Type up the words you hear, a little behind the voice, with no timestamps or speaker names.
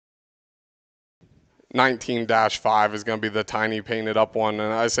19-5 is going to be the tiny painted up one.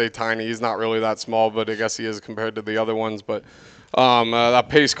 And I say tiny, he's not really that small, but I guess he is compared to the other ones. But that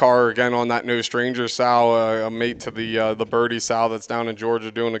pace car again on that No Stranger sow, a mate to the Birdie sow that's down in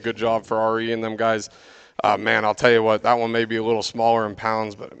Georgia, doing a good job for RE and them guys. Man, I'll tell you what, that one may be a little smaller in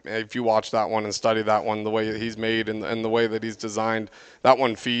pounds, but if you watch that one and study that one, the way that he's made and the way that he's designed, that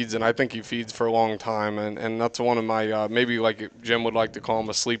one feeds, and I think he feeds for a long time. And that's one of my, maybe like Jim would like to call him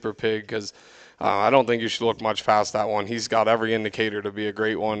a sleeper pig, because I don't think you should look much past that one. He's got every indicator to be a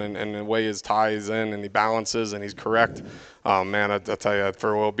great one, and the way his ties in and he balances and he's correct. Man, I tell you,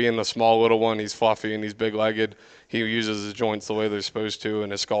 for being the small little one, he's fluffy and he's big-legged. He uses his joints the way they're supposed to,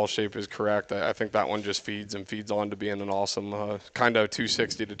 and his skull shape is correct. I think that one just feeds and feeds on to being an awesome kind of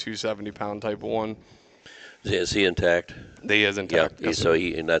 260 to 270 pound type of one. Is he intact? He is intact. Yeah, so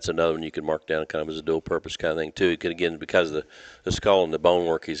and that's another one you can mark down kind of as a dual purpose kind of thing too. Again, because of the skull and the bone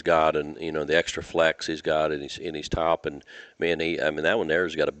work he's got, and the extra flex he's got in his top, and man, that one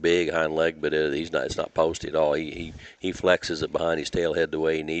there's got a big hind leg, but it's not posty at all. He flexes it behind his tail head the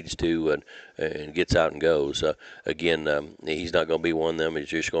way he needs to, and gets out and goes. Again, he's not going to be one of them. He's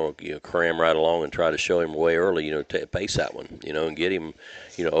just going to cram right along and try to show him way early. Pace that one. And get him,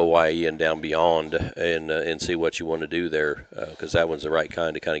 OYE and down beyond, and see what you want to do there, because that one's the right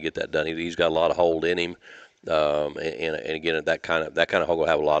kind to kind of get that done. He's got a lot of hold in him. And again, that kind of hog will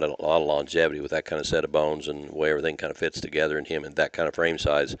have a lot of longevity with that kind of set of bones and the way everything kind of fits together in him and that kind of frame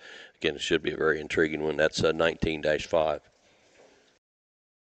size. Again, it should be a very intriguing one. That's 19-5.